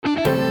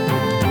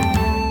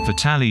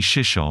Vitaly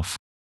Shishov,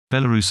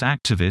 Belarus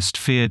activist,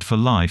 feared for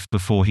life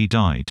before he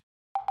died.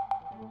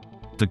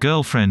 The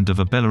girlfriend of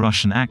a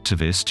Belarusian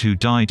activist who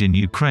died in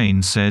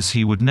Ukraine says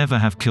he would never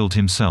have killed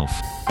himself.